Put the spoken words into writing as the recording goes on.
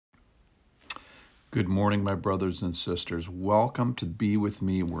Good morning, my brothers and sisters. Welcome to Be With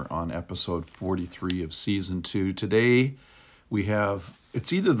Me. We're on episode 43 of season 2. Today we have,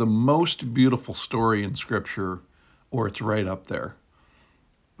 it's either the most beautiful story in Scripture or it's right up there.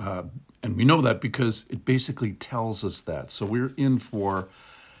 And we know that because it basically tells us that. So we're in for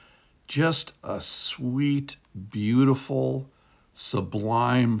just a sweet, beautiful,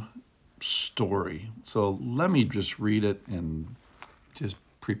 sublime story. So let me just read it and just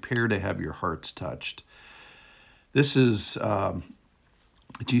prepare to have your hearts touched. This is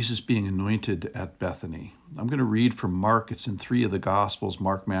Jesus being anointed at Bethany. I'm going to read from Mark. It's in 3 of the Gospels,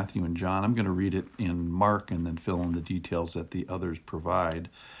 Mark, Matthew, and John. I'm going to read it in Mark and then fill in the details that the others provide.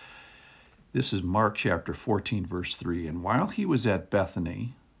 This is Mark chapter 14, verse 3. And while he was at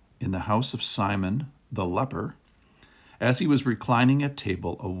Bethany, in the house of Simon the leper, as he was reclining at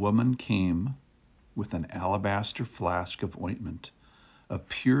table, a woman came with an alabaster flask of ointment of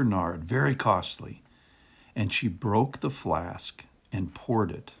pure nard, very costly, and she broke the flask and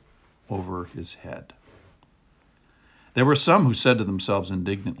poured it over his head. There were some who said to themselves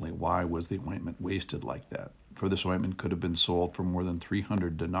indignantly, why was the ointment wasted like that? For this ointment could have been sold for more than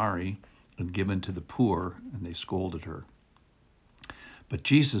 300 denarii and given to the poor, and they scolded her. But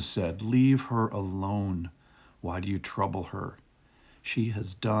Jesus said, leave her alone. Why do you trouble her? She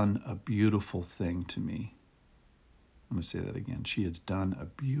has done a beautiful thing to me. I'm going to say that again. She has done a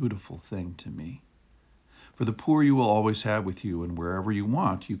beautiful thing to me. For the poor you will always have with you, and wherever you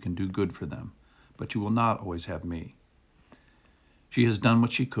want, you can do good for them. But you will not always have me. She has done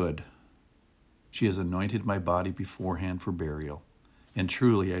what she could. She has anointed my body beforehand for burial. And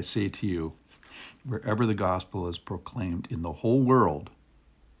truly, I say to you, wherever the gospel is proclaimed in the whole world,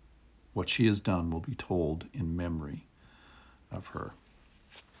 what she has done will be told in memory of her.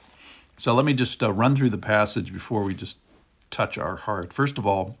 So let me just run through the passage before we just touch our heart. First of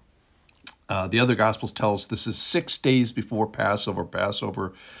all, the other Gospels tell us this is 6 days before Passover.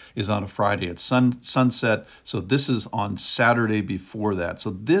 Passover is on a Friday at sunset, so this is on Saturday before that. So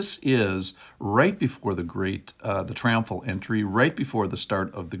this is right before the triumphal entry, right before the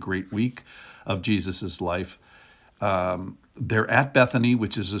start of the great week of Jesus' life. They're at Bethany,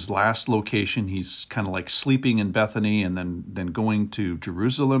 which is his last location. He's kind of like sleeping in Bethany and then going to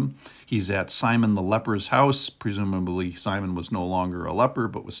Jerusalem. He's at Simon the leper's house. Presumably Simon was no longer a leper,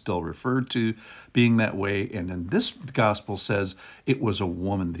 but was still referred to being that way. And then this gospel says it was a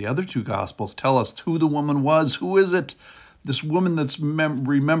woman. The other 2 gospels tell us who the woman was. Who is it? This woman that's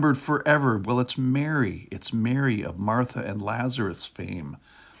remembered forever. Well, it's Mary. It's Mary of Martha and Lazarus fame.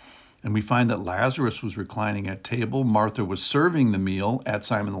 And we find that Lazarus was reclining at table. Martha was serving the meal at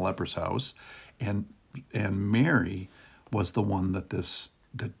Simon the leper's house. And Mary was the one that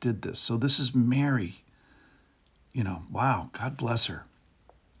did this. So this is Mary. Wow, God bless her.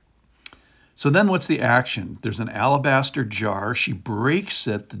 So then what's the action? There's an alabaster jar. She breaks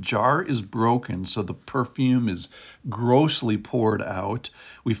it. The jar is broken, so the perfume is grossly poured out.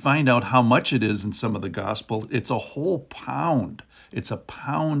 We find out how much it is in some of the gospel. It's a whole pound. It's a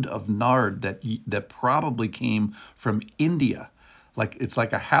pound of nard that probably came from India. It's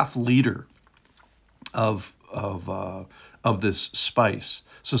like a half liter of this spice.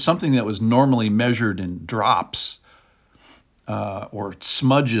 So something that was normally measured in drops or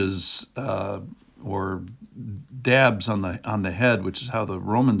smudges or dabs on the head, which is how the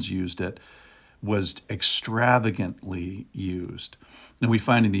Romans used it, was extravagantly used. And we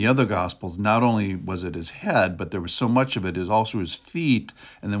find in the other Gospels, not only was it his head, but there was so much of it is also his feet.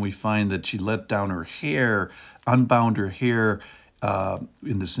 And then we find that she let down her hair, unbound her hair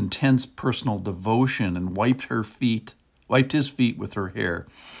in this intense personal devotion, and wiped his feet with her hair.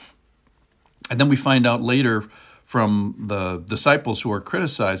 And then we find out later from the disciples who are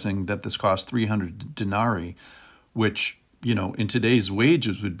criticizing that this cost 300 denarii, which in today's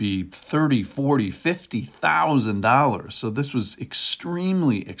wages would be $30,000, $40,000, $50,000. So this was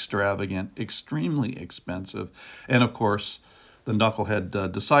extremely extravagant, extremely expensive. And of course, the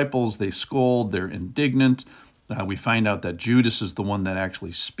knucklehead disciples, they scold, they're indignant. We find out that Judas is the one that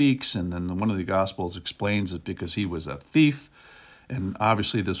actually speaks, and then one of the Gospels explains it because he was a thief. And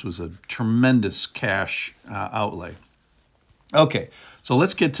obviously this was a tremendous cash outlay. Okay, so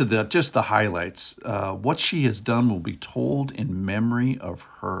let's get to just the highlights. What she has done will be told in memory of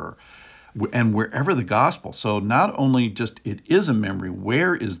her. And wherever the gospel, so not only just it is a memory,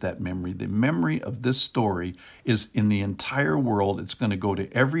 where is that memory? The memory of this story is in the entire world. It's going to go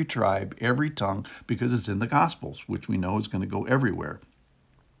to every tribe, every tongue, because it's in the Gospels, which we know is going to go everywhere.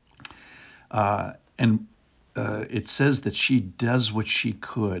 And it says that she does what she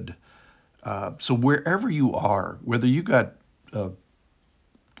could. So wherever you are, whether you got a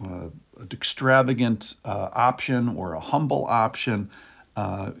extravagant option or a humble option.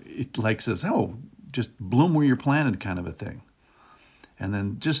 It like says, oh, just bloom where you're planted kind of a thing. And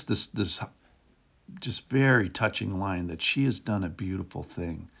then just this just very touching line that she has done a beautiful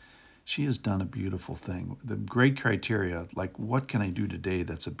thing. She has done a beautiful thing. The great criteria, like what can I do today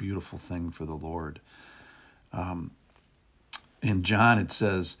that's a beautiful thing for the Lord? In John it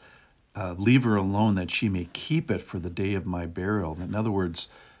says, leave her alone that she may keep it for the day of my burial. In other words,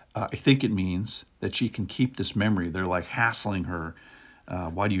 I think it means that she can keep this memory. They're like hassling her.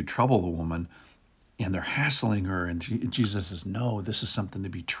 Why do you trouble the woman? And they're hassling her. And Jesus says, no, this is something to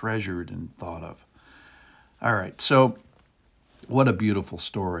be treasured and thought of. All right. So what a beautiful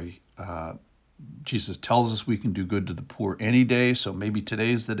story. Jesus tells us we can do good to the poor any day. So maybe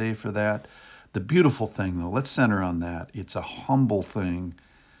today's the day for that. The beautiful thing, though, let's center on that. It's a humble thing.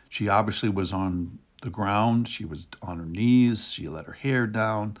 She obviously was on the ground. She was on her knees. She let her hair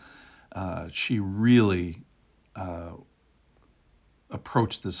down. She really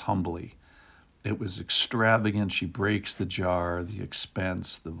approached this humbly. It was extravagant. She breaks the jar, the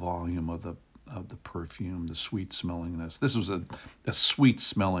expense, the volume of the perfume, the sweet smellingness. This was a sweet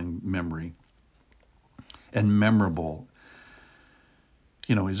smelling memory and memorable.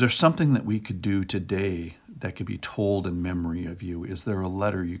 You know, is there something that we could do today that could be told in memory of you? Is there a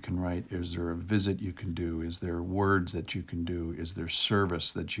letter you can write? Is there a visit you can do? Is there words that you can do? Is there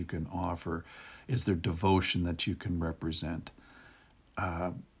service that you can offer? Is there devotion that you can represent?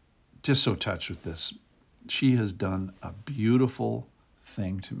 Just so touched with this. She has done a beautiful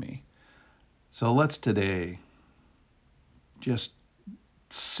thing to me. So let's today just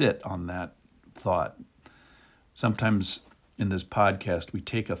sit on that thought. Sometimes in this podcast, we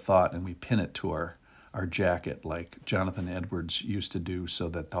take a thought and we pin it to our jacket like Jonathan Edwards used to do, so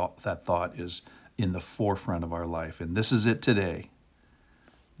that that thought is in the forefront of our life. And this is it today.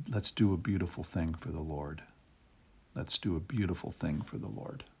 Let's do a beautiful thing for the Lord. Let's do a beautiful thing for the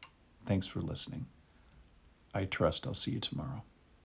Lord. Thanks for listening. I trust I'll see you tomorrow.